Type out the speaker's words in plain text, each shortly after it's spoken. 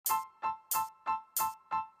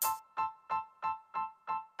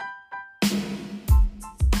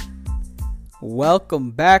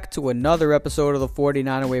Welcome back to another episode of the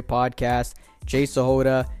 49er Way podcast. Jay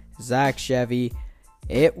Sahota, Zach Chevy.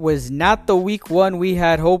 It was not the week one we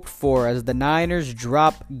had hoped for as the Niners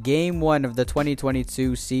drop game one of the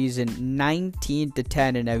 2022 season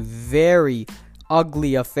 19-10 in a very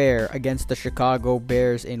ugly affair against the Chicago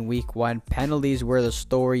Bears in week one. Penalties were the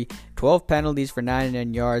story. 12 penalties for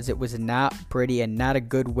 99 yards. It was not pretty and not a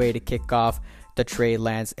good way to kick off the Trey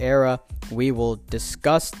Lance era. We will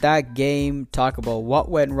discuss that game, talk about what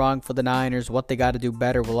went wrong for the Niners, what they got to do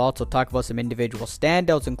better. We'll also talk about some individual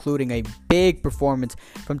standouts, including a big performance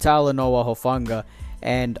from Talanoa Hufanga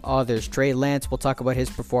and others. Trey Lance, we'll talk about his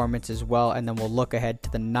performance as well, and then we'll look ahead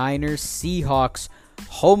to the Niners Seahawks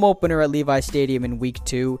home opener at Levi Stadium in week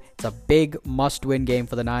 2. It's a big must-win game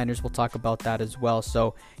for the Niners. We'll talk about that as well.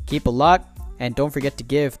 So keep it locked. And don't forget to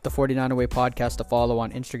give the 49er Way podcast a follow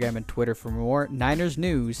on Instagram and Twitter for more Niners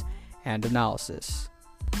news and analysis.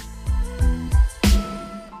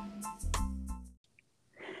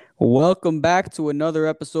 Welcome back to another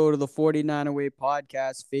episode of the 49er Way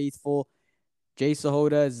podcast. Faithful Jay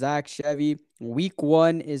Sahota, Zach Chevy. Week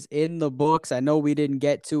 1 is in the books. I know we didn't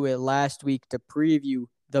get to it last week to preview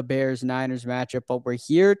the Bears-Niners matchup, but we're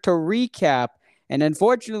here to recap. And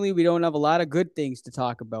unfortunately, we don't have a lot of good things to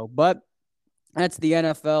talk about, but that's the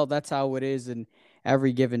NFL. That's how it is. And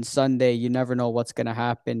every given Sunday, you never know what's going to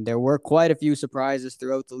happen. There were quite a few surprises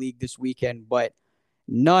throughout the league this weekend, but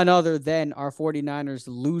none other than our 49ers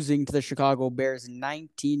losing to the Chicago Bears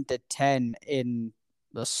 19-10 in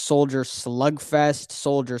the Soldier Slugfest,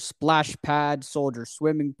 Soldier Splash Pad, Soldier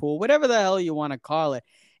Swimming Pool, whatever the hell you want to call it.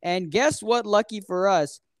 And guess what? Lucky for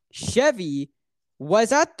us, Chevy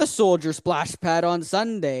was at the Soldier Splash Pad on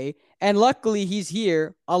Sunday, and luckily he's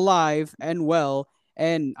here, alive and well.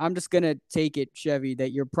 And I'm just going to take it, Chevy,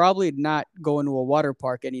 that you're probably not going to a water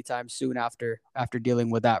park anytime soon after dealing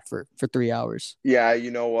with that for 3 hours. Yeah, you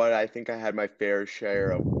know what? I think I had my fair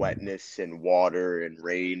share of wetness and water and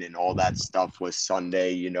rain and all that stuff was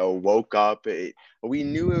Sunday. Woke up. We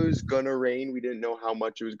knew it was going to rain. We didn't know how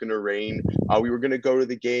much it was going to rain. We were going to go to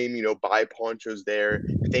the game, buy ponchos there.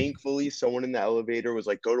 Thankfully, someone in the elevator was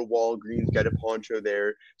like, go to Walgreens, get a poncho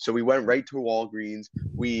there. So we went right to Walgreens.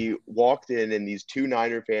 We walked in, and these two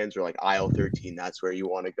Niner fans were like, aisle 13, that's where you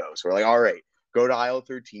want to go. So we're like, all right, go to aisle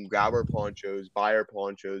 13, grab our ponchos, buy our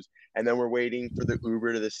ponchos, and then we're waiting for the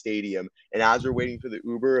Uber to the stadium. And as we're waiting for the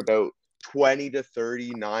Uber, about 20 to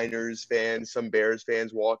 30 Niners fans, some Bears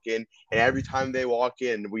fans walk in, and every time they walk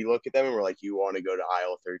in, we look at them and we're like, you want to go to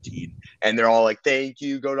aisle 13? And they're all like, thank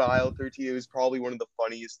you, go to aisle 13. It was probably one of the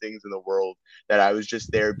funniest things in the world that I was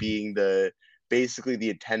just there being basically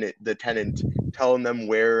the tenant telling them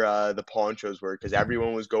where the ponchos were, because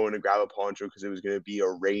everyone was going to grab a poncho because it was going to be a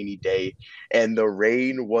rainy day, and the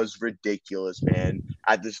rain was ridiculous, man.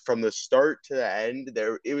 From the start to the end,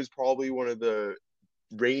 it was probably one of the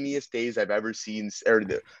rainiest days I've ever seen, or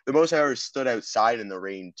the most I ever stood outside in the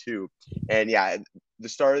rain too. And yeah, the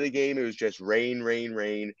start of the game, it was just rain,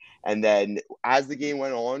 and then as the game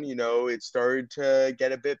went on, it started to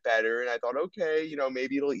get a bit better, and I thought, okay,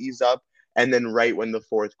 maybe it'll ease up. And then right when the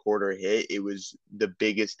fourth quarter hit, it was the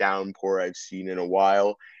biggest downpour I've seen in a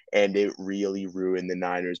while, and it really ruined the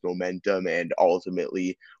Niners' momentum, and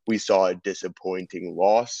ultimately we saw a disappointing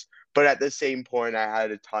loss. But at the same point, I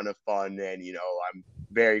had a ton of fun, and, I'm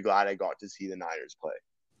very glad I got to see the Niners play.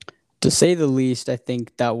 To say the least, I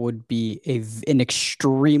think that would be an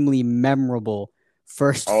extremely memorable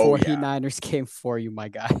first 49ers game for you, my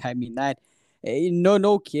guy. I mean,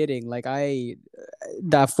 no kidding. Like,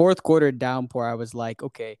 that fourth quarter downpour, I was like,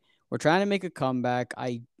 okay, we're trying to make a comeback.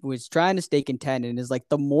 I was trying to stay content, and it's like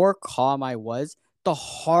the more calm I was, the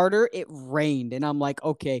harder it rained. And I'm like,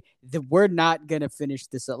 okay, we're not going to finish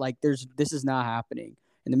this. Like, this is not happening.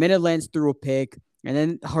 And the minute Lance threw a pick, and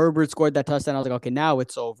then Herbert scored that touchdown, I was like, okay, now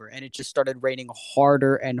it's over. And it just started raining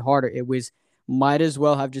harder and harder. It might as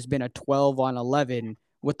well have just been a 12-on-11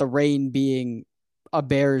 with the rain being a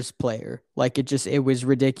Bears player. Like, it was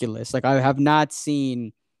ridiculous. Like, I have not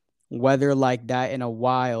seen weather like that in a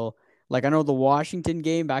while. Like, I know the Washington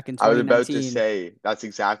game back in 2019. I was about to say, that's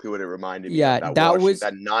exactly what it reminded me of. That was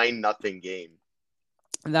that 9-0 game.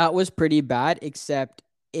 That was pretty bad, except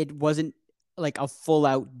it wasn't like a full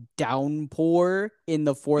out downpour in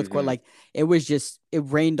the fourth quarter. Like, it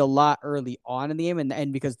rained a lot early on in the game,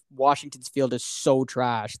 and because Washington's field is so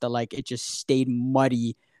trash that, like, it just stayed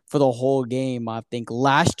muddy for the whole game. I think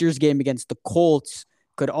last year's game against the Colts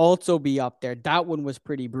could also be up there. That one was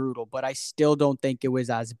pretty brutal, but I still don't think it was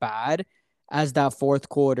as bad as that fourth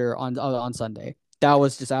quarter on Sunday. That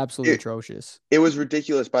was just absolutely atrocious. It was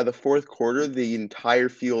ridiculous. By the fourth quarter, the entire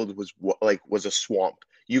field was a swamp.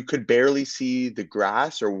 you could barely see the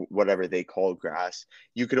grass or whatever they call grass.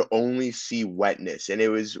 You could only see wetness. And it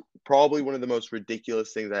was probably one of the most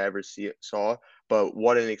ridiculous things I ever saw. But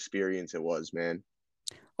what an experience it was, man.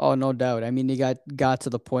 Oh, no doubt. I mean, it got to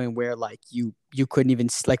the point where like you couldn't even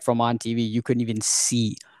like from on TV, you couldn't even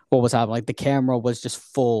see what was happening. Like the camera was just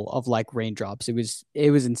full of like raindrops. It was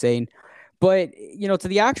insane. But to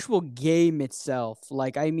the actual game itself,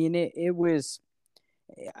 like I mean, it was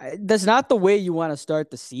that's not the way you want to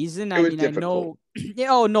start the season. It I was mean, I difficult. know,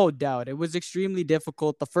 yeah, oh, no doubt. It was extremely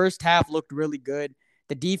difficult. The first half looked really good.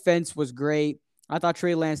 The defense was great. I thought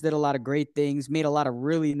Trey Lance did a lot of great things, made a lot of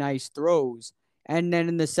really nice throws. And then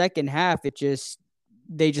in the second half,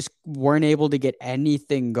 they just weren't able to get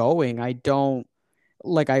anything going. I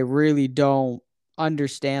really don't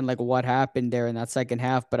understand like what happened there in that second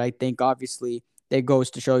half, but I think obviously it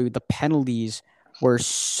goes to show you the penalties were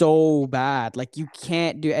so bad. Like you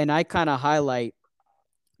can't do, and I kind of highlight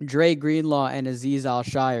Dre Greenlaw and Aziz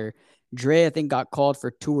Al-Shire. Dre, I think, got called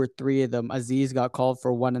for two or three of them. Aziz got called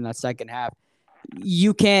for one in that second half.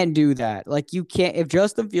 You can't do that. Like you can't. If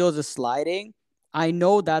Justin Fields is sliding, I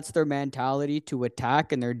know that's their mentality to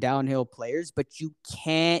attack and they're downhill players, but you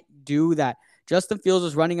can't do that. Justin Fields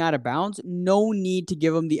is running out of bounds. No need to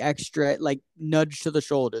give him the extra like nudge to the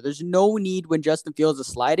shoulder. There's no need when Justin Fields is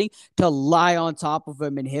sliding to lie on top of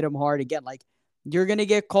him and hit him hard again. Like you're gonna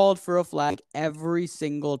get called for a flag every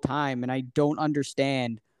single time, and I don't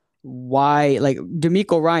understand why. Like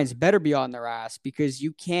D'Amico Ryan's better be on their ass because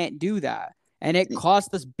you can't do that. And it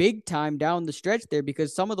cost us big time down the stretch there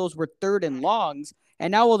because some of those were third and longs.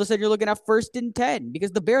 And now all of a sudden you're looking at first and 10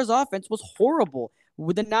 because the Bears offense was horrible.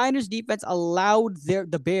 With the Niners defense allowed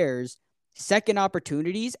the Bears second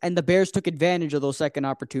opportunities, and the Bears took advantage of those second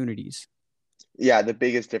opportunities. Yeah, the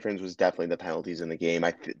biggest difference was definitely the penalties in the game.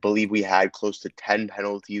 Believe we had close to 10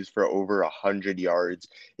 penalties for over 100 yards.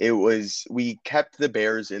 We kept the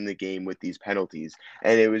Bears in the game with these penalties,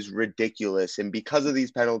 and it was ridiculous. And because of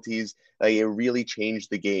these penalties, like it really changed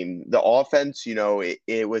the game. The offense,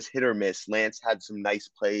 it was hit or miss. Lance had some nice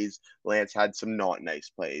plays, Lance had some not nice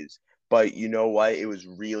plays. But you know what? It was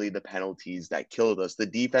really the penalties that killed us. The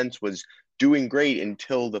defense was doing great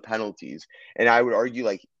until the penalties. And I would argue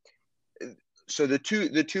like so the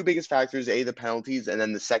two biggest factors, the penalties, and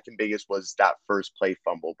then the second biggest was that first play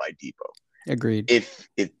fumble by Debo. Agreed. If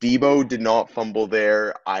Debo did not fumble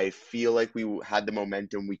there, I feel like we had the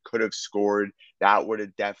momentum. We could have scored. That would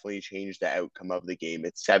have definitely changed the outcome of the game.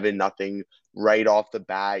 It's 7-0 right off the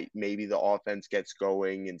bat. Maybe the offense gets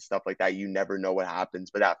going and stuff like that. You never know what happens.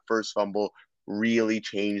 But that first fumble really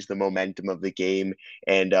changed the momentum of the game,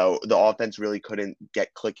 and the offense really couldn't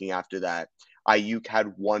get clicking after that. Ayuk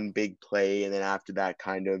had one big play, and then after that,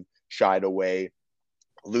 kind of shied away.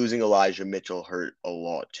 Losing Elijah Mitchell hurt a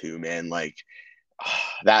lot too, man. Like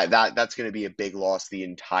that's going to be a big loss the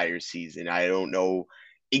entire season. I don't know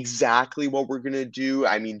exactly what we're going to do.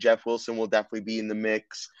 I mean, Jeff Wilson will definitely be in the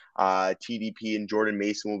mix. TDP and Jordan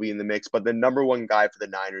Mason will be in the mix. But the number one guy for the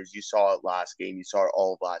Niners, you saw it last game. You saw it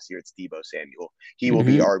all of last year. It's Deebo Samuel. He will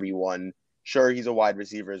be Mm-hmm. RB1. Sure, he's a wide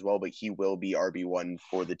receiver as well, but he will be RB1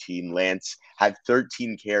 for the team. Lance had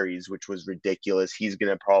 13 carries, which was ridiculous. He's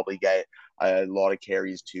going to probably get a lot of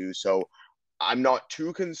carries too. So I'm not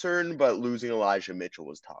too concerned, but losing Elijah Mitchell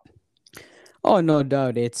was tough. Oh, no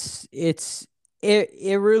doubt. It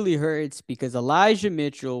really hurts because Elijah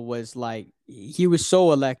Mitchell was like he was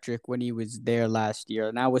so electric when he was there last year,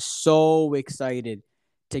 and I was so excited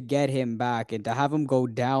to get him back and to have him go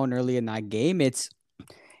down early in that game.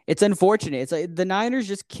 It's unfortunate. It's like the Niners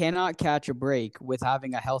just cannot catch a break with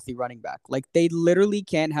having a healthy running back. Like they literally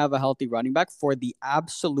can't have a healthy running back for the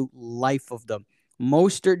absolute life of them.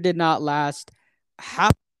 Mostert did not last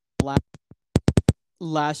half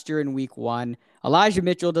last year in week one. Elijah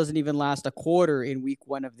Mitchell doesn't even last a quarter in week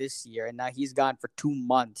one of this year, and now he's gone for 2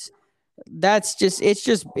 months. It's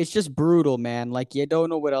just brutal, man. Like you don't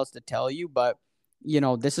know what else to tell you, but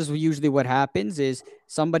this is usually what happens is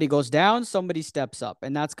somebody goes down, somebody steps up.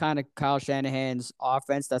 And that's kind of Kyle Shanahan's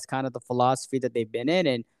offense. That's kind of the philosophy that they've been in.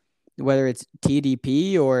 And whether it's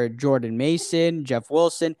TDP or Jordan Mason, Jeff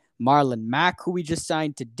Wilson, Marlon Mack, who we just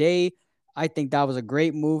signed today, I think that was a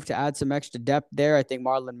great move to add some extra depth there. I think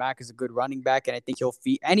Marlon Mack is a good running back, and I think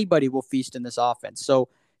anybody will feast in this offense. So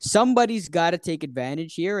somebody's got to take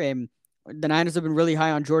advantage here. And the Niners have been really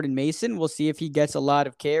high on Jordan Mason. We'll see if he gets a lot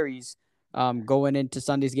of carries going into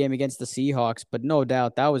Sunday's game against the Seahawks. But no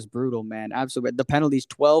doubt, that was brutal, man. Absolutely. The penalties,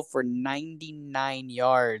 12 for 99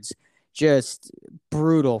 yards. Just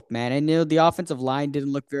brutal, man. And the offensive line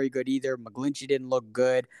didn't look very good either. McGlinchey didn't look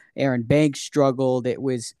good. Aaron Banks struggled.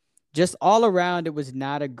 just all around, it was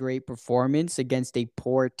not a great performance against a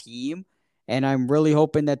poor team. And I'm really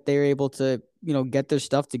hoping that they're able to, get their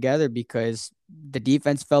stuff together because the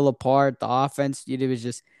defense fell apart. The offense, it was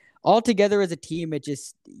just all together as a team. It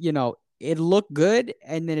just, it looked good.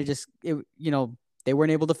 And then they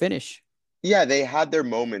weren't able to finish. Yeah, they had their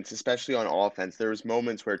moments, especially on offense. There was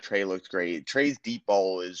moments where Trey looked great. Trey's deep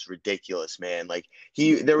ball is ridiculous, man. Like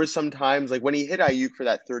there was some times like when he hit Ayuk for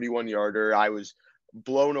that 31 yarder, I was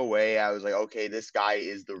blown away. I was like, okay, this guy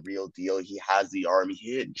is the real deal. He has the arm.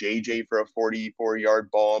 He hit JJ for a 44-yard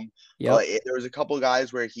bomb. Yep. There was a couple of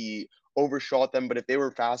guys where he overshot them, but if they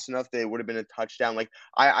were fast enough, they would have been a touchdown. Like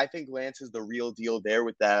I think Lance is the real deal there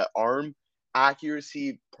with that arm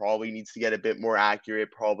accuracy. Probably needs to get a bit more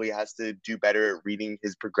accurate, probably has to do better at reading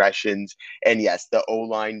his progressions. And yes, the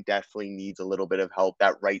O-line definitely needs a little bit of help.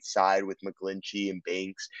 That right side with McGlinchey and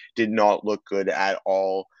Banks did not look good at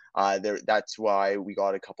all. That's why we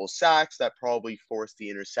got a couple sacks that probably forced the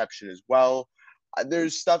interception as well.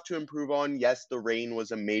 There's stuff to improve on. Yes, the rain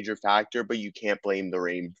was a major factor, but you can't blame the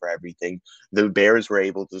rain for everything. The Bears were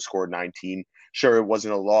able to score 19. Sure, it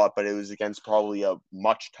wasn't a lot, but it was against probably a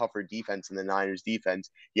much tougher defense than the Niners defense.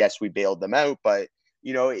 Yes, we bailed them out, but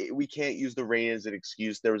we can't use the rain as an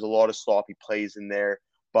excuse. There was a lot of sloppy plays in there,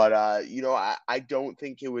 but I don't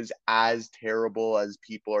think it was as terrible as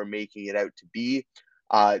people are making it out to be.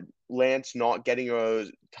 Lance not getting a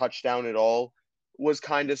touchdown at all was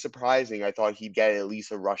kind of surprising. I thought he'd get at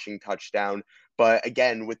least a rushing touchdown. But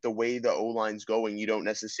again, with the way the O-line's going, you don't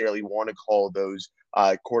necessarily want to call those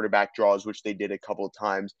quarterback draws, which they did a couple of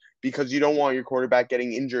times, because you don't want your quarterback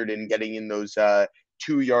getting injured and getting in those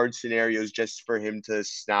 2-yard scenarios just for him to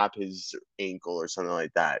snap his ankle or something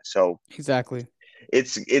like that. So Exactly.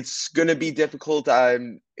 it's going to be difficult.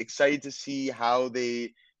 I'm excited to see how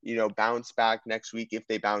they bounce back next week if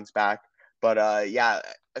they bounce back. But yeah,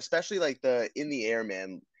 especially like the in the air,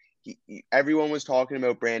 man. Everyone was talking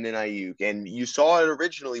about Brandon Ayuk, and you saw it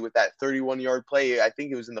originally with that 31-yard play. I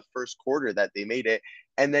think it was in the first quarter that they made it,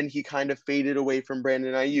 and then he kind of faded away from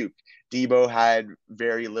Brandon Ayuk. Debo had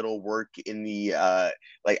very little work in the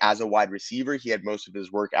like as a wide receiver. He had most of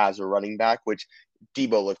his work as a running back, which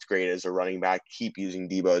Debo looked great as a running back. Keep using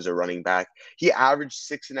Debo as a running back. He averaged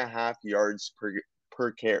 6.5 yards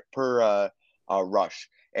per rush,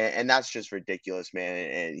 and that's just ridiculous, man.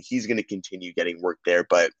 And he's going to continue getting work there.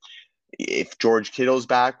 But if George Kittle's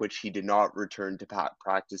back, which he did not return to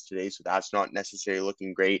practice today, so that's not necessarily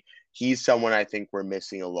looking great. He's someone I think we're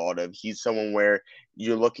missing a lot of. He's someone where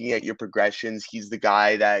you're looking at your progressions. He's the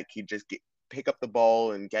guy that could just pick up the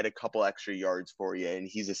ball and get a couple extra yards for you, and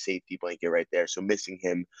he's a safety blanket right there. So missing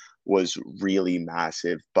him was really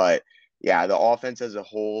massive. But yeah, the offense as a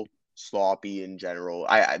whole, sloppy in general.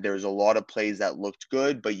 There's a lot of plays that looked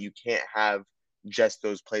good, but you can't have just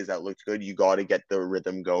those plays that looked good. You got to get the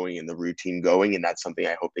rhythm going and the routine going, and that's something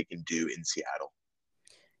I hope they can do in Seattle.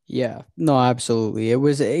 Yeah, no, absolutely. It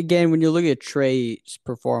was again when you look at Trey's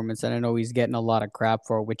performance, and I know he's getting a lot of crap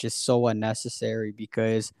for it, which is so unnecessary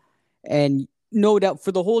because, and no doubt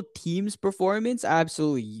for the whole team's performance,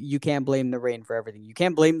 absolutely, you can't blame the rain for everything. You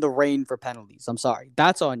can't blame the rain for penalties. I'm sorry,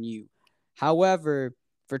 that's on you. However,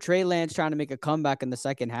 for Trey Lance trying to make a comeback in the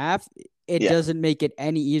second half, it Yeah. doesn't make it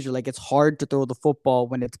any easier. Like it's hard to throw the football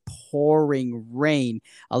when it's pouring rain.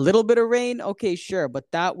 A little bit of rain, okay, sure, but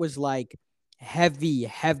that was like heavy,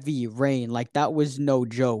 heavy rain. Like that was no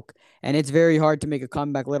joke. And it's very hard to make a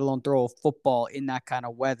comeback, let alone throw a football in that kind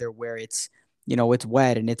of weather where it's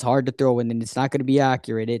wet and it's hard to throw and then it's not going to be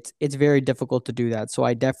accurate. It's very difficult to do that. So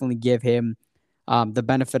I definitely give him the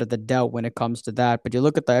benefit of the doubt when it comes to that. But you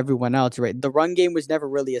look at everyone else, right? The run game was never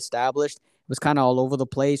really established. It was kind of all over the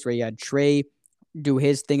place where you had Trey do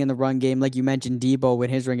his thing in the run game. Like you mentioned, Debo with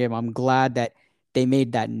his run game. I'm glad that they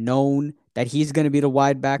made that known that he's going to be the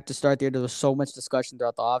wide back to start there. There was so much discussion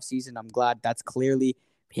throughout the offseason. I'm glad that's clearly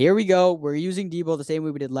here we go. We're using Debo the same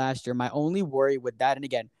way we did last year. My only worry with that, and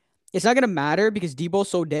again, it's not going to matter because Debo's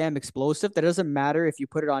so damn explosive that it doesn't matter if you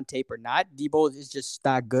put it on tape or not. Debo is just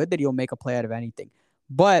that good that he'll make a play out of anything.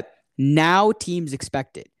 But now teams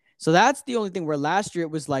expect it. So that's the only thing where last year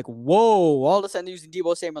it was like, whoa, all of a sudden they're using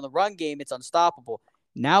Debo same on the run game. It's unstoppable.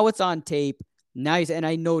 Now it's on tape. Nice. And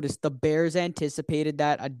I noticed the Bears anticipated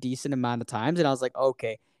that a decent amount of times. And I was like,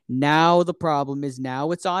 okay, now the problem is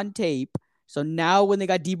now it's on tape. So now when they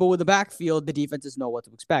got Debo in the backfield, the defenses know what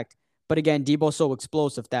to expect. But again, Debo's so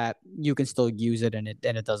explosive that you can still use it and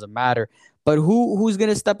it doesn't matter. But who's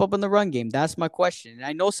gonna step up in the run game? That's my question. And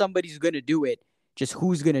I know somebody's gonna do it. Just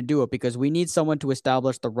who's gonna do it? Because we need someone to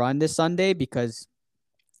establish the run this Sunday because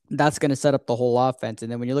that's gonna set up the whole offense.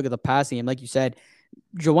 And then when you look at the passing game, like you said,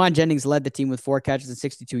 Jawan Jennings led the team with 4 catches and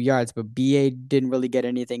 62 yards, but BA didn't really get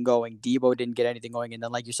anything going. Debo didn't get anything going. And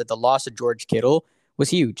then, like you said, the loss of George Kittle was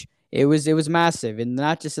huge. It was massive. And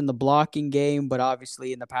not just in the blocking game, but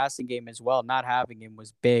obviously in the passing game as well. Not having him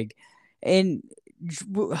was big. And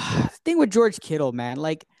the thing with George Kittle, man,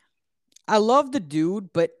 like, I love the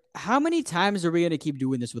dude, but how many times are we going to keep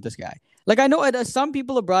doing this with this guy? Like, I know some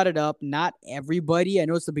people have brought it up, not everybody. I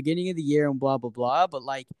know it's the beginning of the year and blah, blah, blah, but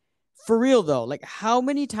like, for real though, like, how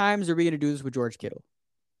many times are we going to do this with George Kittle?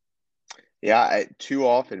 Yeah, too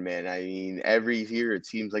often, man. I mean, every year it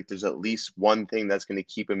seems like there's at least one thing that's going to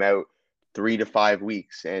keep him out 3 to 5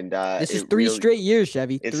 weeks, and This is it three really straight years,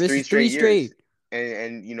 Chevy. it's This three is three straight years. straight.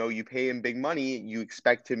 And you know, you pay him big money, you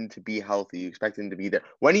expect him to be healthy, you expect him to be there.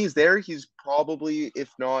 When he's there, he's probably,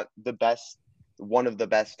 if not the best, one of the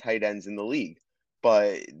best tight ends in the league.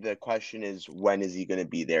 But the question is, when is he going to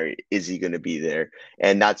be there? Is he going to be there?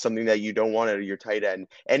 And that's something that you don't want out of your tight end.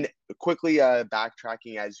 And quickly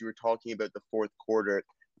backtracking, as you were talking about the fourth quarter,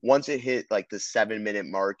 once it hit like the 7 minute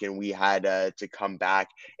mark and we had to come back,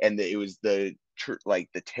 and it was like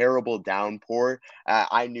the terrible downpour,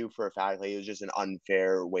 I knew for a fact like it was just an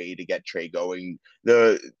unfair way to get Trey going.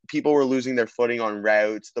 The people were losing their footing on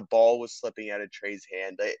routes. The ball was slipping out of Trey's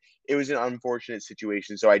hand. It was an unfortunate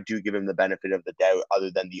situation. So I do give him the benefit of the doubt, other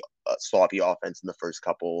than the sloppy offense in the first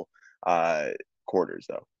couple quarters,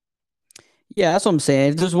 though. Yeah, that's what I'm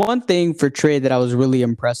saying. If there's one thing for Trey that I was really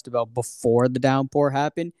impressed about before the downpour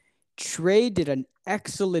happened, Trey did an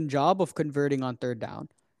excellent job of converting on third down.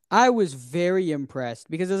 I was very impressed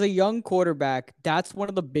because as a young quarterback, that's one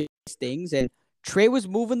of the biggest things. And Trey was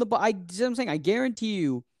moving the ball. I'm saying, I guarantee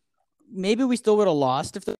you, maybe we still would have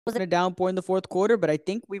lost if there wasn't a downpour in the fourth quarter, but I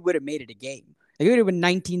think we would have made it a game. Like, it would have been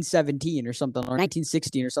 1917 or something, or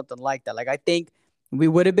 1916 or something like that. Like, I think we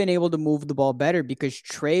would have been able to move the ball better because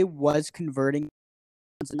Trey was converting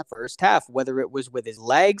in the first half, whether it was with his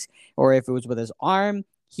legs or if it was with his arm.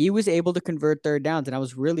 He was able to convert third downs, and I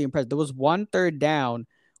was really impressed. There was one third down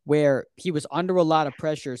where he was under a lot of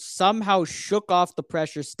pressure, somehow shook off the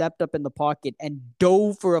pressure, stepped up in the pocket, and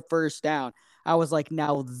dove for a first down. I was like,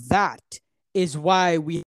 now that is why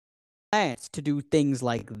we plans to do things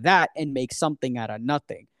like that and make something out of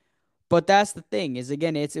nothing. But that's the thing is,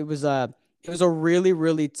 again, it was a really,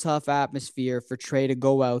 really tough atmosphere for Trey to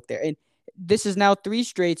go out there. And this is now 3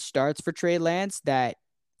 straight starts for Trey Lance that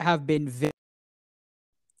have been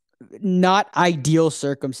not ideal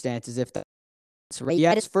circumstances, if that's right. He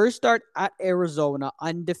had his first start at Arizona,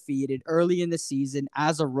 undefeated, early in the season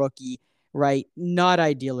as a rookie, right? Not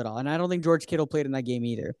ideal at all. And I don't think George Kittle played in that game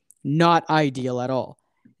either. Not ideal at all.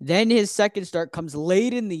 Then his second start comes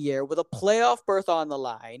late in the year with a playoff berth on the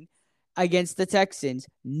line against the Texans.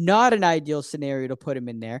 Not an ideal scenario to put him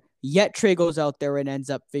in there. Yet Trey goes out there and ends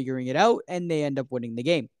up figuring it out, and they end up winning the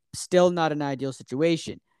game. Still not an ideal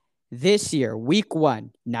situation. This year, week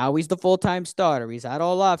 1, now he's the full-time starter. He's had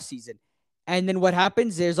all offseason. And then what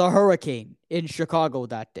happens? There's a hurricane in Chicago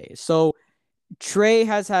that day. So Trey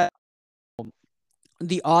has had,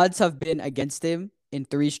 the odds have been against him in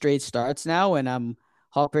 3 straight starts now, and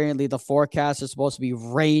apparently the forecast is supposed to be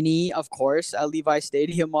rainy, of course, at Levi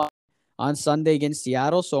Stadium on Sunday against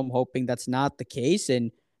Seattle. So I'm hoping that's not the case,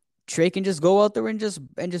 and Trey can just go out there and just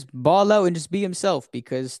ball out and just be himself,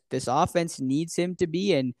 because this offense needs him to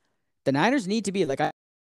be, and the Niners need to be. Like, I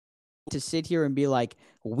to sit here and be like,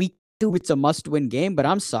 week 2, it's a must-win game, but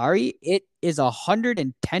I'm sorry, it is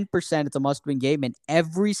 110% it's a must-win game, and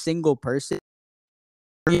every single person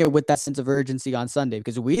here with that sense of urgency on Sunday,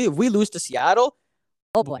 because if we lose to Seattle,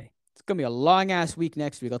 oh boy, it's gonna be a long ass week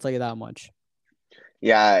next week. I'll tell you that much.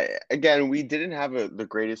 Yeah, again, we didn't have the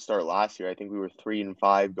greatest start last year. I think we were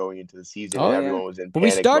 3-5 going into the season, and Oh yeah, everyone was in but we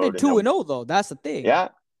panic started mode. And two then, and zero though. That's the thing. yeah,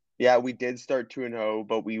 yeah, we did start 2-0,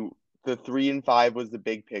 but the 3-5 was the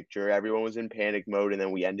big picture. Everyone was in panic mode, and then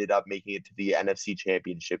we ended up making it to the NFC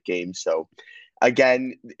Championship game. So,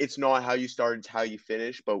 again, it's not how you start, it's how you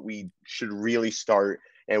finish. But we should really start,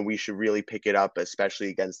 and we should really pick it up, especially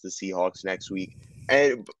against the Seahawks next week.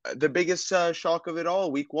 And the biggest shock of it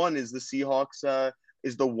all, week 1, is the Seahawks.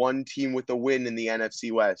 Is the one team with the win in the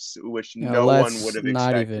NFC West, which You know, no one would have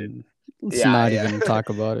expected. let's Yeah, not yeah. even talk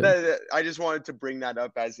about it. I just wanted to bring that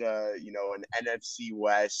up as an NFC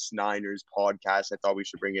West Niners podcast. I thought we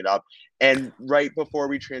should bring it up. And right before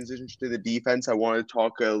we transition to the defense, I want to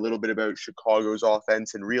talk a little bit about Chicago's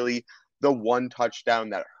offense, and really the one touchdown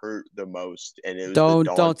that hurt the most, and it was the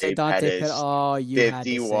Don't say Dante Dante Pettis. Pettis Oh, you had to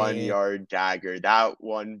say it. 51-yard dagger. That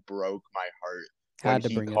one broke my heart when Had to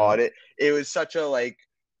he bring it caught up. it. It was such a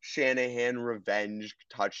Shanahan revenge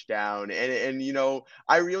touchdown. And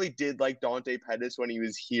I really did like Dante Pettis when he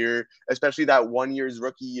was here, especially that 1 year's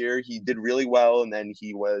rookie year. He did really well, and then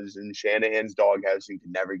he was in Shanahan's doghouse and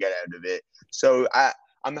could never get out of it. So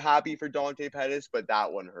I'm happy for Dante Pettis, but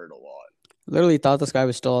that one hurt a lot. Literally thought this guy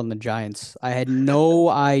was still on the Giants. I had no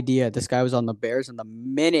idea this guy was on the Bears. And the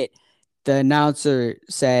minute the announcer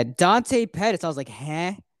said Dante Pettis, I was like,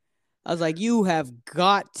 huh? I was like, you have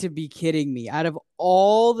got to be kidding me. Out of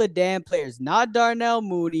all the damn players, not Darnell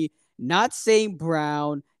Mooney, not St.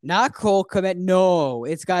 Brown, not Cole Kmet. No,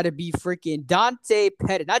 it's got to be freaking Dante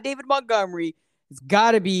Pettis, not David Montgomery. It's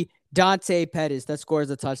got to be Dante Pettis that scores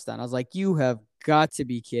a touchdown. I was like, you have got to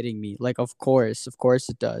be kidding me. Like, of course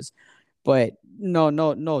it does. But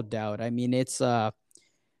no doubt. I mean, it's I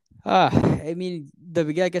mean,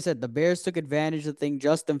 like I said, the Bears took advantage of the thing.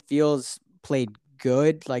 Justin Fields played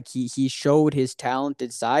good. Like he showed his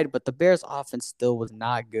talented side, but the Bears offense still was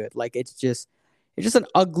not good. Like it's just an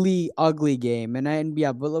ugly game. And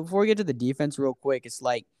yeah, but before we get to the defense real quick, it's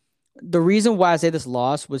like the reason why I say this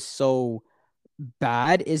loss was so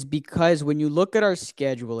bad is because when you look at our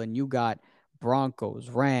schedule and you got Broncos,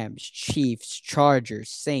 Rams, Chiefs, Chargers,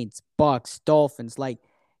 Saints, Bucks, Dolphins, like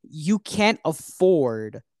you can't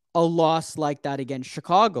afford a loss like that against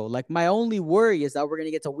Chicago. Like my only worry is that we're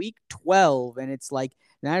gonna get to week 12 and it's like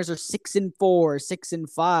the Niners are 6-4,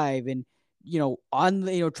 6-5,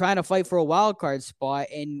 and trying to fight for a wild card spot.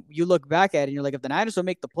 And you look back at it and you're like, if the Niners will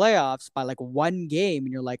make the playoffs by like one game,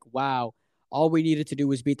 and you're like, wow, all we needed to do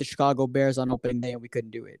was beat the Chicago Bears on opening day and we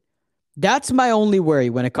couldn't do it. That's my only worry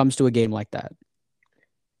when it comes to a game like that.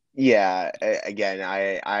 Yeah, again,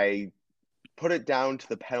 I put it down to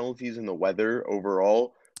the penalties and the weather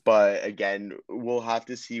overall. But again, we'll have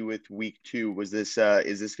to see with week two. Was this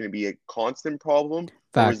is this going to be a constant problem,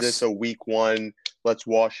 or is this Facts. a week one? Let's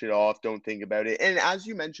wash it off. Don't think about it. And as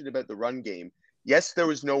you mentioned about the run game, yes, there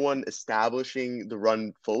was no one establishing the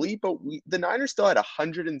run fully, but the Niners still had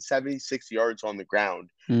 176 yards on the ground,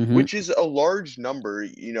 Mm-hmm. which is a large number.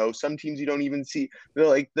 Some teams you don't even see. They're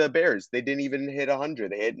like the Bears, they didn't even hit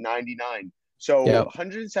 100. They hit 99. So Yep.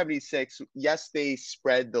 176, yes, they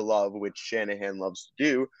spread the love, which Shanahan loves to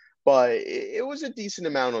do, but it was a decent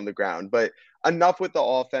amount on the ground. But enough with the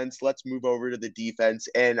offense. Let's move over to the defense.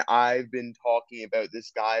 And I've been talking about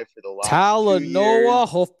this guy for the last 2 years. Talanoa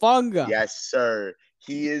Hofanga. Yes, sir.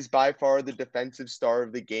 He is by far the defensive star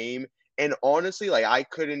of the game. And honestly, like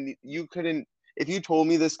you couldn't, if you told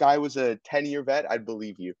me this guy was a 10-year vet, I'd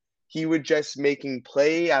believe you. He would just making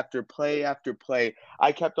play after play after play.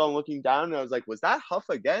 I kept on looking down and I was like, was that Huff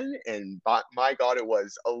again? And my God, it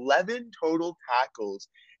was 11 total tackles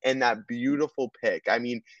and that beautiful pick. I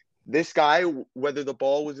mean, this guy, whether the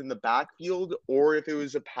ball was in the backfield or if it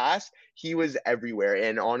was a pass, he was everywhere.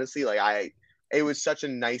 And honestly, it was such a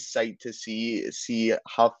nice sight to see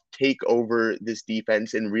Huff take over this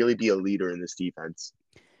defense and really be a leader in this defense.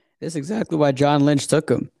 That's exactly why John Lynch took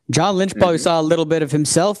him. John Lynch probably Mm-hmm. saw a little bit of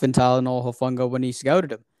himself in Talanoa Hofanga when he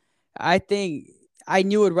scouted him. I think I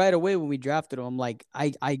knew it right away when we drafted him. I'm like,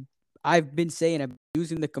 I've been saying I'm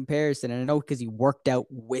using the comparison, and I know because he worked out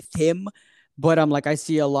with him, but I'm like, I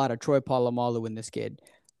see a lot of Troy Polamalu in this kid.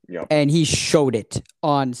 Yep. And he showed it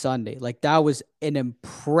on Sunday. Like that was an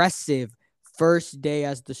impressive first day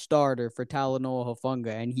as the starter for Talanoa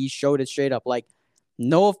Hufanga, and he showed it straight up. Like,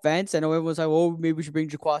 no offense, I know everyone's like, "Oh, maybe we should bring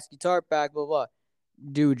Jaquaski Tart back." Blah blah.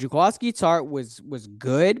 Dude, Jaquaski Tart was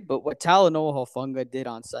good, but what Talanoa Hufanga did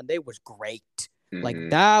on Sunday was great. Like Mm-hmm.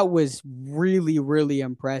 that was really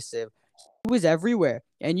impressive. He was everywhere,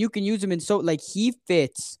 and you can use him in so like he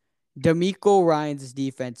fits D'Amico Ryan's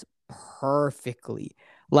defense perfectly.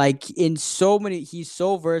 Like in so many, he's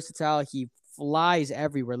so versatile. He flies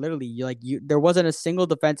everywhere. Literally, there wasn't a single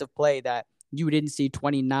defensive play that you didn't see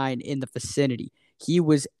 29 in the vicinity. He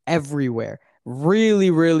was everywhere.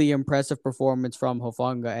 Really impressive performance from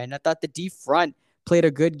Hofanga, and I thought the D front played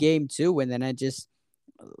a good game too. And then it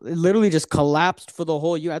literally just collapsed for the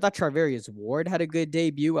whole year. I thought Charvarius Ward had a good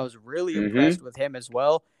debut. I was really Mm-hmm. impressed with him as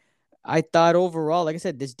well. I thought overall, like I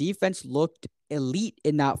said, this defense looked elite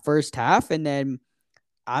in that first half, and then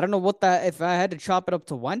I don't know what that. If I had to chop it up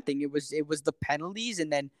to one thing, it was the penalties,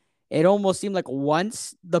 and then it almost seemed like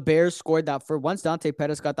once the Bears scored once Dante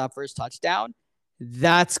Pettis got that first touchdown,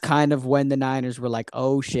 that's kind of when the Niners were like,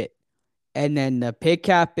 oh shit, and then the pick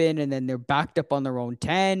happened, and then they're backed up on their own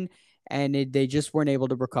 10, and they just weren't able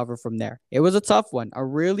to recover from there. It was a tough one, a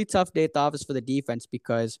really tough day at the office for the defense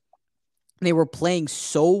because they were playing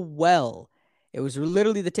so well. It was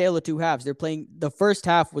literally the tale of two halves. They're playing the first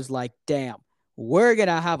half was like, damn, we're going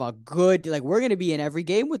to have a good, like, we're going to be in every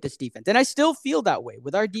game with this defense. And I still feel that way.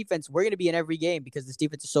 With our defense, we're going to be in every game because this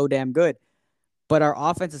defense is so damn good. But our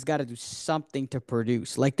offense has got to do something to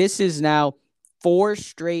produce. Like, this is now 4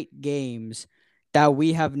 straight games that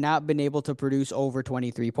we have not been able to produce over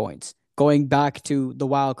 23 points. Going back to the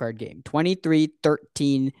wild card game, 23,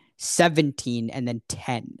 13, 17, and then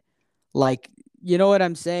 10. Like, you know what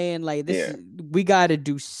I'm saying? Like, Yeah. we got to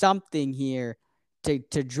do something here to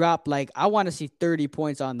drop. Like, I want to see 30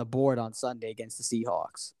 points on the board on Sunday against the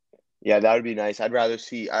Seahawks. Yeah, that would be nice. I'd rather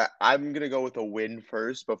see. I'm gonna go with a win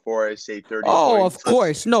first before I say 30 Oh, points. of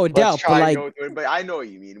course, no Let's doubt. try and go with the win. But I know what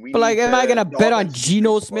you mean. We But like, need am I gonna the bet on offense to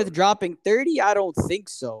Geno Smith explode. dropping 30? I don't think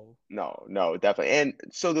so. No, definitely. And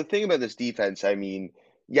so the thing about this defense, I mean,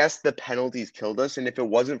 yes, the penalties killed us, and if it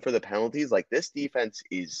wasn't for the penalties, like this defense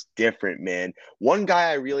is different, man. One guy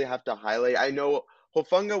I really have to highlight, I know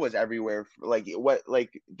Hofunga was everywhere. Like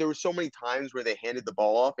there were so many times where they handed the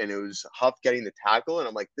ball off and it was Huff getting the tackle, and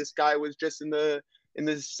I'm like, this guy was just in the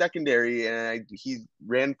secondary, and he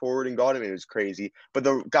ran forward and got him. It was crazy. But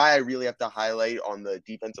the guy I really have to highlight on the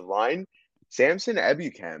defensive line, Samson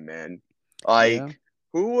Ebukam, man. Yeah. Like,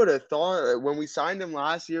 who would have thought when we signed him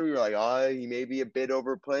last year, we were like, oh, he may be a bit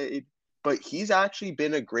overplayed, but he's actually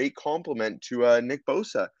been a great compliment to Nick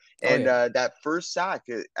Bosa. Oh And yeah. that first sack,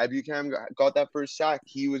 Ebukam got that first sack.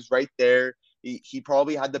 He was right there. He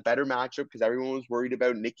probably had the better matchup because everyone was worried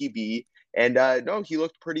about Nicky B. And no, he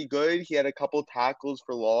looked pretty good. He had a couple tackles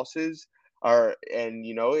for losses. And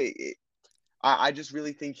I just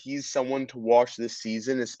really think he's someone to watch this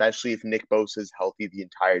season, especially if Nick Bosa is healthy the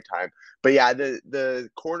entire time. But yeah, the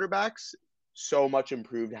quarterbacks so much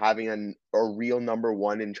improved having a real number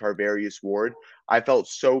one in Charvarius Ward. I felt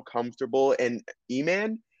so comfortable. And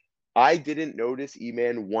Eman, I didn't notice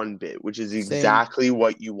Eman one bit, which is Same. exactly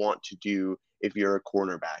what you want to do if you're a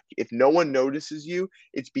cornerback. If no one notices you,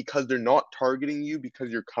 it's because they're not targeting you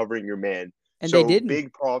because you're covering your man. And they So didn't.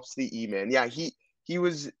 big props to Eman. Yeah, he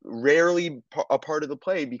was rarely a part of the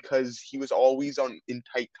play because he was always on in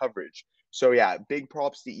tight coverage. So yeah, big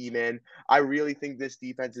props to Eman. I really think this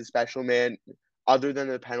defense is special, man. Other than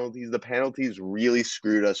the penalties really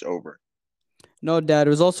screwed us over. No doubt. It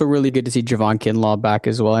was also really good to see Javon Kinlaw back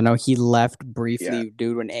as well. I know he left Yeah. briefly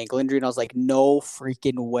due to an ankle injury, and I was like, no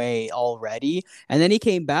freaking way already. And then he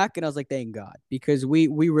came back, and I was like, thank God, because we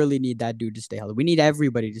really need that dude to stay healthy. We need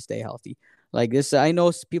everybody to stay healthy. Like this, I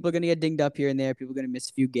know people are gonna get dinged up here and there. People are gonna miss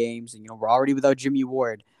a few games, and we're already without Jimmy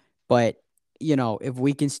Ward. But if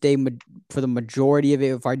we can stay for the majority of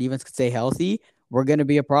it, if our defense can stay healthy, we're gonna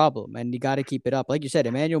be a problem, and you got to keep it up. Like you said,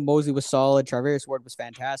 Emmanuel Mosley was solid. Charvarius Ward was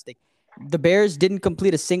fantastic. The Bears didn't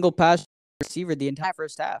complete a single pass receiver the entire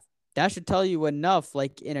first half. That should tell you enough,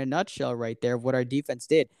 like in a nutshell, right there, of what our defense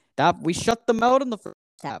did. That we shut them out in the first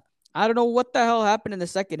half. I don't know what the hell happened in the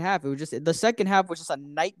second half. It was just the second half was just a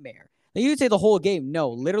nightmare. Now, you could say the whole game. No,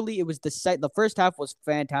 literally, it was the first half was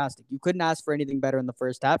fantastic. You couldn't ask for anything better in the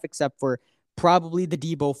first half except for probably the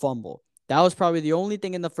Debo fumble. That was probably the only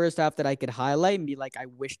thing in the first half that I could highlight and be like, I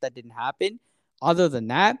wish that didn't happen. Other than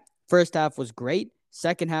that, first half was great.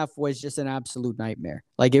 Second half was just an absolute nightmare.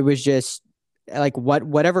 Like it was just like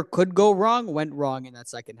whatever could go wrong went wrong in that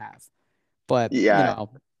second half. But Yeah.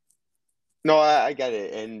 No, I get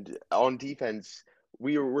it. And on defense,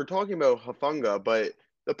 we're talking about Hafunga, but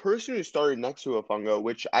the person who started next to Hafunga,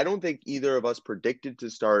 which I don't think either of us predicted to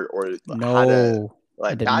start or had a no, I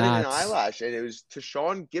like did batted an not. eyelash, and it was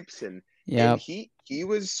Tashawn Gibson, and Yep, he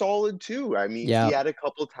was solid too. I mean, he yep. had a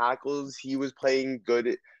couple tackles. He was playing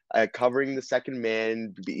good at covering the second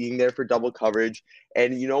man, being there for double coverage.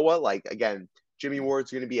 And you know what? Like again, Jimmy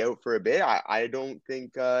Ward's going to be out for a bit. I don't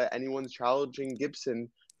think anyone's challenging Gibson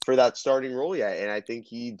for that starting role yet, and I think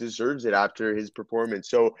he deserves it after his performance.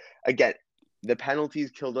 So again, the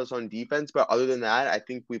penalties killed us on defense, but other than that, I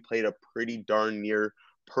think we played a pretty darn near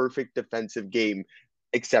perfect defensive game,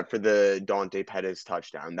 except for the Dante Pettis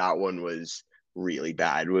touchdown. That one was really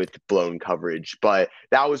bad with blown coverage, but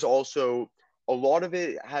that was also a lot of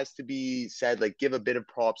it has to be said. Like, give a bit of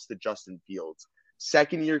props to Justin Fields,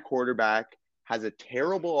 second year quarterback, has a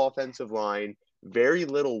terrible offensive line, very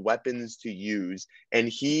little weapons to use, and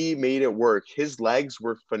he made it work. His legs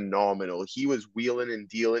were phenomenal. He was wheeling and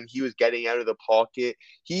dealing. He was getting out of the pocket.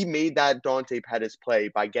 He made that Dante Pettis play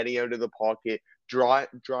by getting out of the pocket, drawing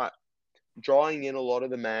in a lot of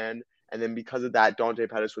the man. And then because of that, Dante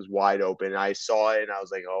Pettis was wide open. I saw it and I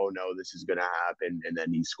was like, oh no, this is going to happen. And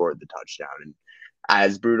then he scored the touchdown. And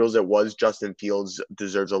as brutal as it was, Justin Fields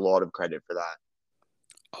deserves a lot of credit for that.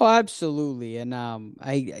 Oh, absolutely. And I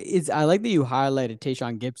like that you highlighted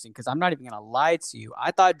Tayshawn Gibson because I'm not even gonna lie to you.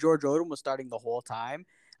 I thought George Odom was starting the whole time.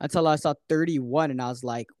 until I saw 31, and I was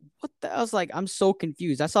like, what the? I was like, I'm so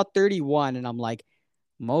confused. I saw 31, and I'm like,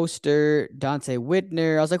 Mostert, Dante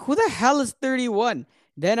Whitner. I was like, who the hell is 31?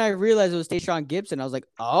 Then I realized it was Tayshaun Gibson. I was like,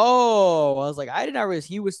 oh, I was like, I did not realize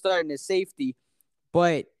he was starting as safety,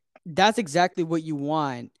 but that's exactly what you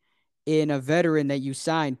want in a veteran that you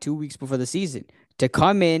signed 2 weeks before the season to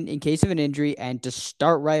come in case of an injury and to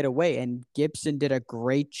start right away. And Gibson did a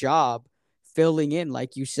great job filling in,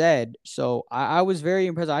 like you said. So I was very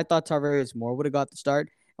impressed. I thought Tarvarius Moore would have got the start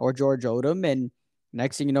or George Odom, and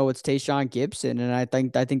next thing you know, it's Tayshaun Gibson, and I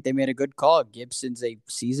think they made a good call. Gibson's a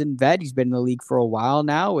seasoned vet. He's been in the league for a while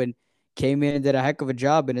now, and came in and did a heck of a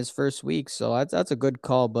job in his first week. So that's a good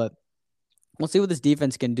call. But we'll see what this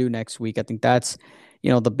defense can do next week. I think that's,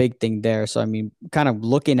 the big thing there. So, I mean, kind of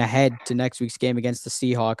looking ahead to next week's game against the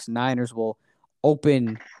Seahawks, Niners will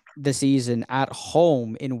open the season at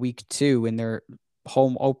home in week 2 in their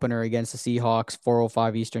home opener against the Seahawks,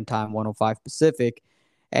 4:05 Eastern Time, 1:05 Pacific.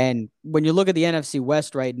 And when you look at the NFC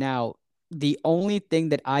West right now, the only thing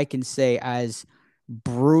that I can say as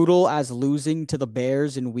brutal as losing to the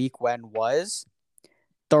Bears in week 1 was,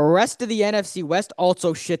 the rest of the NFC West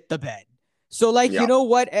also shit the bed. So, like, you Yeah. know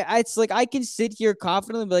what? It's like I can sit here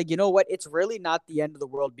confidently and be like, you know what? It's really not the end of the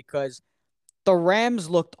world because the Rams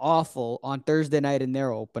looked awful on Thursday night in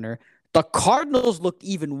their opener. The Cardinals looked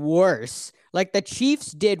even worse. Like, the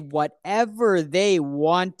Chiefs did whatever they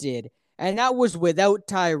wanted, and that was without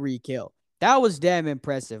Tyreek Hill. That was damn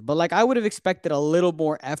impressive. But, like, I would have expected a little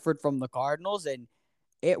more effort from the Cardinals, and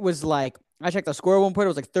it was like I checked the score at one point. It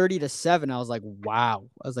was like 30-7. I was like, wow.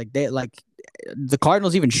 I was like, the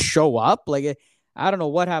Cardinals even show up. Like, I don't know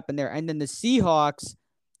what happened there. And then the Seahawks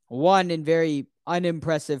won in very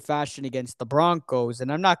unimpressive fashion against the Broncos.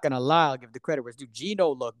 And I'm not gonna lie, I'll give the credit where it's due. Gino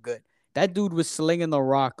looked good. That dude was slinging the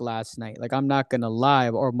rock last night. Like, I'm not gonna lie,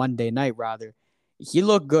 or Monday night rather. He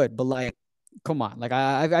looked good, but like, come on. Like,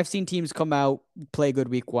 I've seen teams come out, play good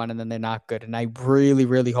week 1, and then they're not good. And I really,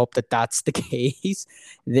 really hope that that's the case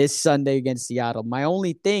this Sunday against Seattle. My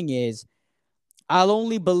only thing is, I'll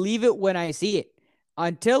only believe it when I see it.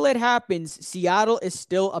 Until it happens, Seattle is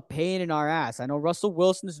still a pain in our ass. I know Russell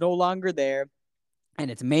Wilson is no longer there,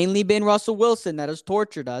 and it's mainly been Russell Wilson that has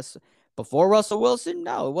tortured us. Before Russell Wilson,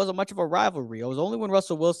 no, it wasn't much of a rivalry. It was only when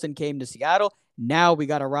Russell Wilson came to Seattle. Now we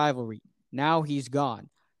got a rivalry. Now he's gone.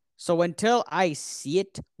 So until I see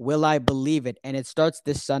it, will I believe it? And it starts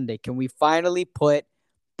this Sunday. Can we finally put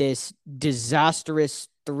this disastrous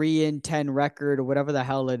 3-10 record or whatever the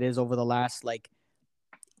hell it is over the last like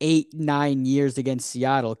 8-9 years against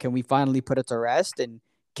Seattle? Can we finally put it to rest? And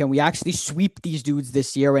can we actually sweep these dudes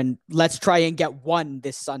this year? And let's try and get one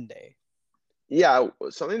this Sunday. Yeah,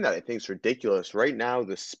 something that I think is ridiculous right now,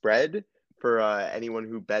 the spread for anyone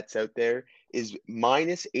who bets out there is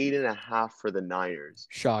 -8.5 for the Niners.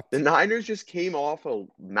 The Shocked. Niners just came off a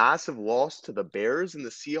massive loss to the Bears, and the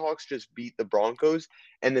Seahawks just beat the Broncos,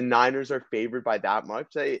 and the Niners are favored by that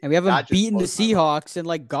much. And we That haven't just beaten the blows my mind. Seahawks in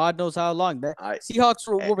like God knows how long. The I Seahawks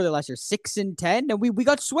were a- what were they last year? 6-10, and we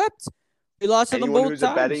got swept. We lost to them Anyone both who's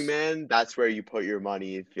a betting times. man, that's where you put your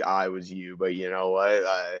money if I was you. But you know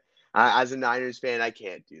what? As a Niners fan, I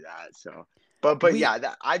can't do that. So, but We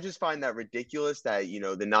yeah, I just find that ridiculous that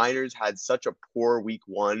the Niners had such a poor week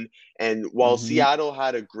 1, and while mm-hmm. Seattle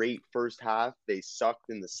had a great first half, they sucked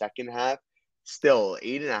in the second half. Still,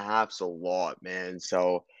 8.5's a lot, man.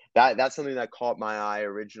 So that's something that caught my eye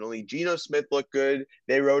originally. Geno Smith looked good.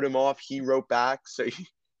 They wrote him off. He wrote back. So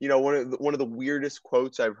one of the weirdest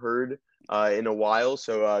quotes I've heard in a while.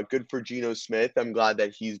 So good for Geno Smith. I'm glad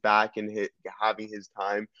that he's back and having his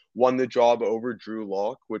time. Won the job over Drew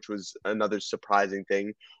Lock, which was another surprising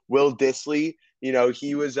thing. Will Dissly,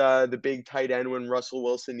 he was the big tight end when Russell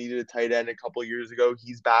Wilson needed a tight end a couple years ago.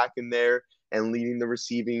 He's back in there and leading the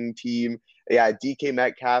receiving team. Yeah, DK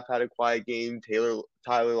Metcalf had a quiet game.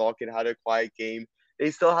 Tyler Lockett had a quiet game.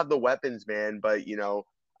 They still have the weapons, man, but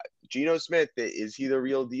Geno Smith, is he the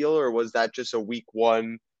real deal, or was that just a week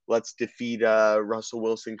 1? Let's defeat Russell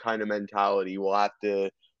Wilson kind of mentality. We'll have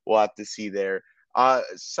to see there.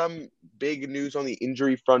 Some big news on the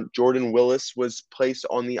injury front. Jordan Willis was placed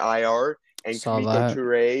on the IR, and Saw Kamiko that.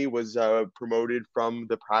 Toure was promoted from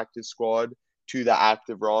the practice squad to the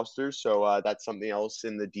active roster. So that's something else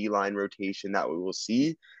in the D-line rotation that we will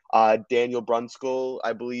see. Daniel Brunskill,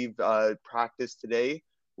 I believe, practiced today,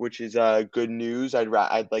 which is good news.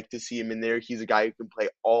 I'd like to see him in there. He's a guy who can play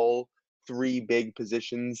all 3 big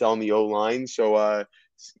positions on the O line. So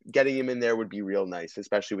getting him in there would be real nice,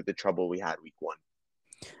 especially with the trouble we had week 1.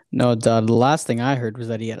 No, the last thing I heard was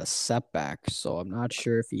that he had a setback, so I'm not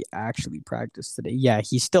sure if he actually practiced today. Yeah,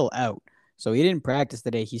 he's still out. So he didn't practice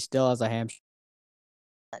today. He still has a hamstring.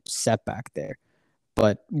 setback there.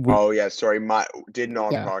 But Oh yeah, sorry, my did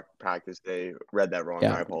not yeah, practice day. Read that wrong.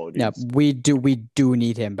 yeah, My yeah, apologies. we do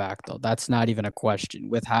need him back though. That's not even a question.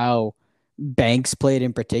 With how Banks played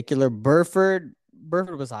in particular, Burford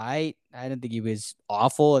was I didn't think he was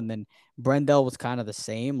awful, and then Brendel was kind of the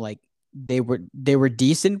same. Like they were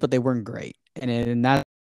decent, but they weren't great. And that's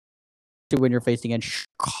when you're facing against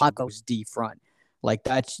Chicago's D front. Like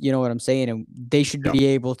that's what I'm saying, and they should Yeah. be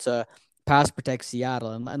able to pass protect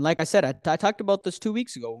Seattle. And like I said, I talked about this 2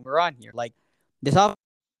 weeks ago when we were on here. Like this offense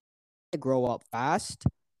grow up fast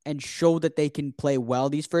and show that they can play well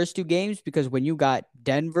these first two games, because when you got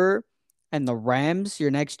Denver and the Rams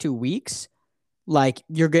your next 2 weeks, like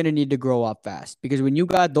you're gonna need to grow up fast, because when you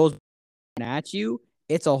got those at you,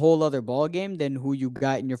 it's a whole other ball game than who you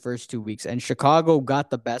got in your first 2 weeks. And Chicago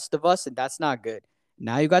got the best of us, and that's not good.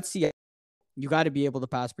 Now you got Seattle. You got to be able to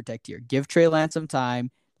pass protect here. Give Trey Lance some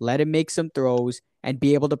time, let him make some throws, and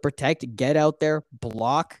be able to protect. Get out there,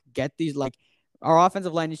 block, get these like our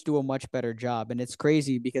offensive line needs to do a much better job. And it's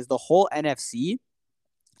crazy because the whole NFC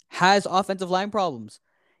has offensive line problems.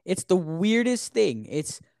 It's the weirdest thing.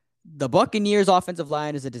 It's the Buccaneers' offensive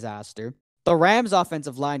line is a disaster. The Rams'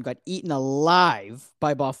 offensive line got eaten alive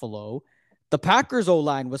by Buffalo. The Packers' O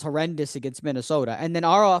line was horrendous against Minnesota. And then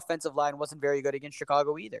our offensive line wasn't very good against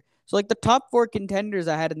Chicago either. So, like, the top four contenders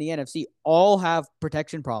I had in the NFC all have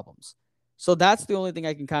protection problems. So that's the only thing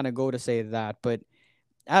I can kind of go to say that. But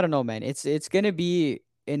I don't know, man. It's gonna be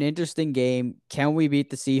an interesting game. Can we beat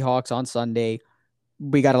the Seahawks on Sunday?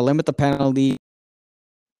 We got to limit the penalty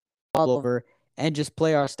all over and just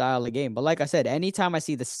play our style of game. But like I said, anytime I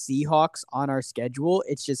see the Seahawks on our schedule,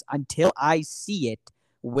 it's just until I see it,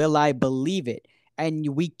 will I believe it?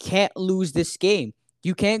 And we can't lose this game.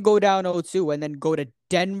 You can't go down 0-2 and then go to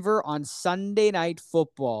Denver on Sunday Night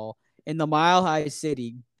Football in the Mile High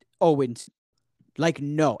City. Oh, and like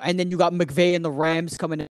no. And then you got McVay and the Rams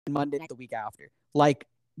coming in Monday the week after. Like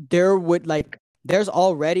there's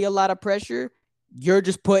already a lot of pressure. You're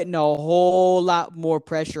just putting a whole lot more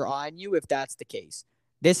pressure on you if that's the case.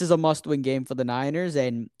 This is a must-win game for the Niners,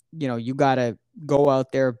 and you gotta go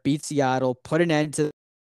out there, beat Seattle, put an end to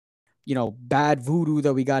bad voodoo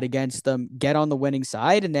that we got against them, get on the winning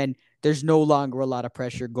side, and then there's no longer a lot of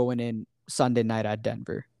pressure going in Sunday night at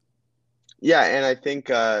Denver. Yeah, and I think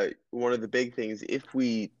one of the big things, if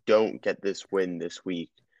we don't get this win this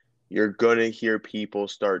week, you're gonna hear people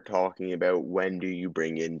start talking about when do you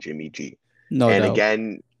bring in Jimmy G. No And doubt.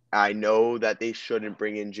 again, I know that they shouldn't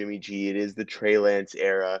bring in Jimmy G. It is the Trey Lance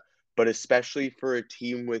era, but especially for a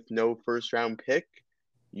team with no first round pick,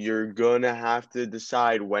 you're gonna have to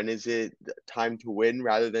decide when is it time to win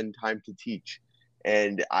rather than time to teach.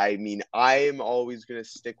 And I mean, I am always gonna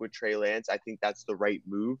stick with Trey Lance. I think that's the right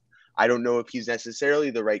move. I don't know if he's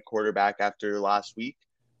necessarily the right quarterback after last week.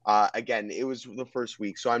 Again, it was the first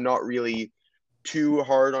week, so I'm not really too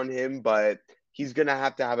hard on him, but he's going to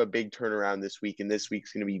have a big turnaround this week, and this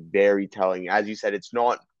week's going to be very telling. As you said, it's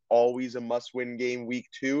not always a must-win game week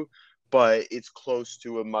 2, but it's close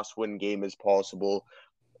to a must-win game as possible.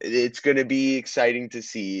 It's going to be exciting to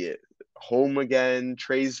see. Home again,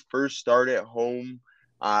 Trey's first start at home.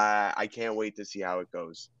 I can't wait to see how it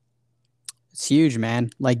goes. It's huge, man.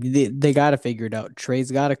 Like they got to figure it out.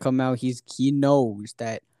 Trey's got to come out. He knows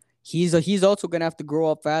that he's also gonna have to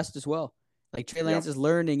grow up fast as well. Like Trey Yeah. Lance is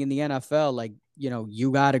learning in the NFL. Like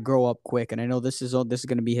you got to grow up quick. And I know this is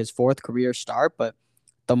gonna be his fourth career start, but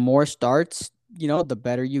the more starts, the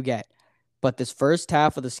better you get. But this first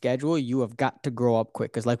half of the schedule, you have got to grow up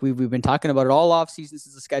quick, because like we've been talking about it all off season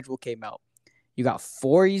since the schedule came out. You got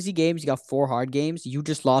 4 easy games. You got 4 hard games. You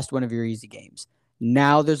just lost one of your easy games.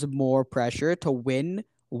 Now there's more pressure to win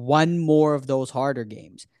one more of those harder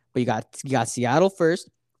games. But you got Seattle first.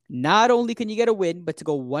 Not only can you get a win, but to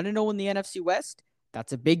go 1-0 in the NFC West,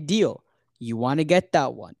 that's a big deal. You want to get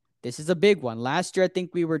that one. This is a big one. Last year, I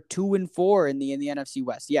think we were 2-4 in the NFC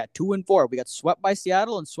West. Yeah, 2-4. We got swept by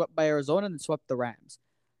Seattle and swept by Arizona and then swept the Rams.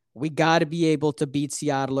 We got to be able to beat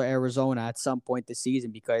Seattle or Arizona at some point this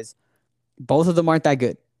season, because both of them aren't that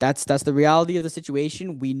good. That's the reality of the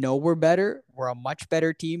situation. We know we're better. We're a much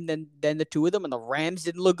better team than the two of them, and the Rams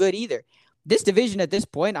didn't look good either. This division at this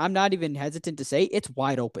point, I'm not even hesitant to say it's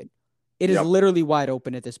wide open. It is Yep. literally wide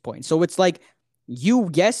open at this point. So it's like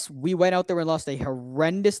yes, we went out there and lost a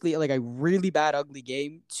horrendously, like a really bad, ugly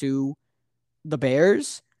game to the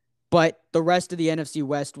Bears, but the rest of the NFC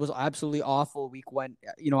West was absolutely awful week one,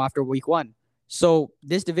 after week one. So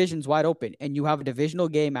this division's wide open, and you have a divisional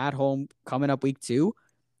game at home coming up week 2.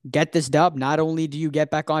 Get this dub. Not only do you get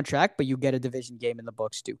back on track, but you get a division game in the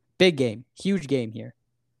books too. Big game, huge game here.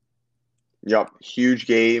 Yep, huge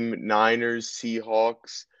game. Niners,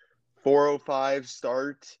 Seahawks, 4:05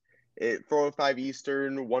 start. 4:05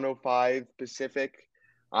 Eastern, 1:05 Pacific.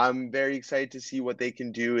 I'm very excited to see what they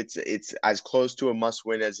can do. It's as close to a must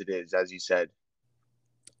win as it is, as you said.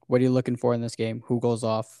 What are you looking for in this game? Who goes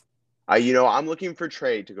off? I'm looking for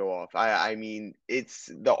Trey to go off. I mean, it's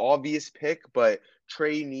the obvious pick, but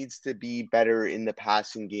Trey needs to be better in the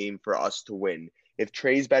passing game for us to win. If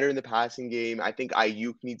Trey's better in the passing game, I think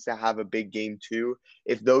Ayuk needs to have a big game too.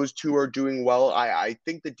 If those two are doing well, I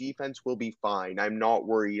think the defense will be fine. I'm not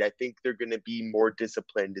worried. I think they're going to be more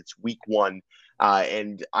disciplined. It's week one,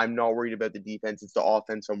 and I'm not worried about the defense. It's the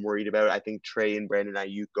offense I'm worried about. I think Trey and Brandon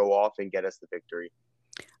Ayuk go off and get us the victory.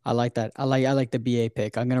 I like that. I like the BA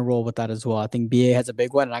pick. I'm gonna roll with that as well. I think BA has a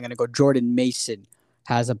big one, and I'm gonna go Jordan Mason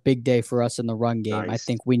has a big day for us in the run game. I Nice.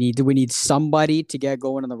 think we need somebody to get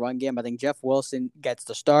going in the run game. I think Jeff Wilson gets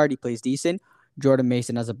the start. He plays decent. Jordan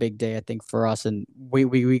Mason has a big day, I think, for us, and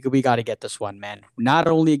we got to get this one, man. Not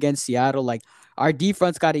only against Seattle, like our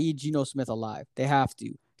defense got to eat Geno Smith alive. They have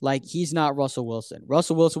to. Like he's not Russell Wilson.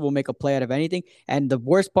 Russell Wilson will make a play out of anything, and the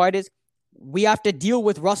worst part is we have to deal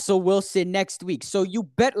with Russell Wilson next week. So you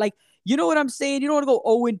bet, like, you know what I'm saying? You don't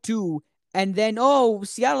want to go 0-2 and then,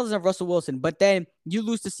 Seattle doesn't have Russell Wilson, but then you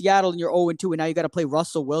lose to Seattle and you're 0-2, and now you got to play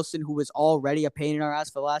Russell Wilson, who was already a pain in our ass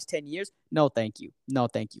for the last 10 years. No, thank you. No,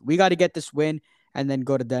 thank you. We got to get this win and then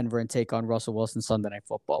go to Denver and take on Russell Wilson Sunday Night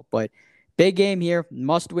Football. But big game here,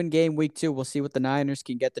 must win game week 2. We'll see what the Niners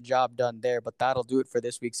can get the job done there, but that'll do it for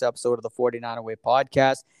this week's episode of the 49er Way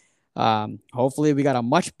podcast. Hopefully we got a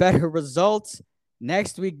much better result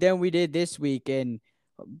next week than we did this week. And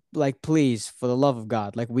like, please, for the love of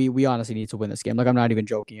God, like we honestly need to win this game. Like I'm not even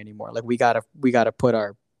joking anymore. Like we gotta put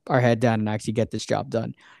our head down and actually get this job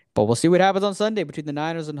done. But we'll see what happens on Sunday between the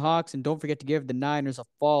Niners and Hawks. And don't forget to give the Niners a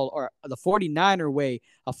follow, or the 49er Way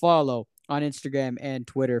a follow on Instagram and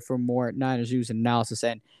Twitter for more Niners news and analysis.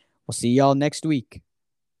 And we'll see y'all next week.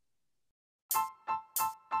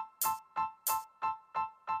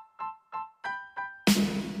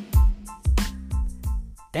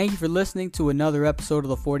 Thank you for listening to another episode of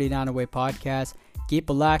the 49er Way podcast. Keep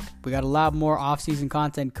it locked. We got a lot more off-season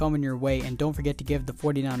content coming your way. And don't forget to give the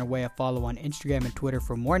 49er Way a follow on Instagram and Twitter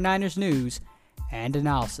for more Niners news and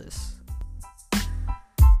analysis.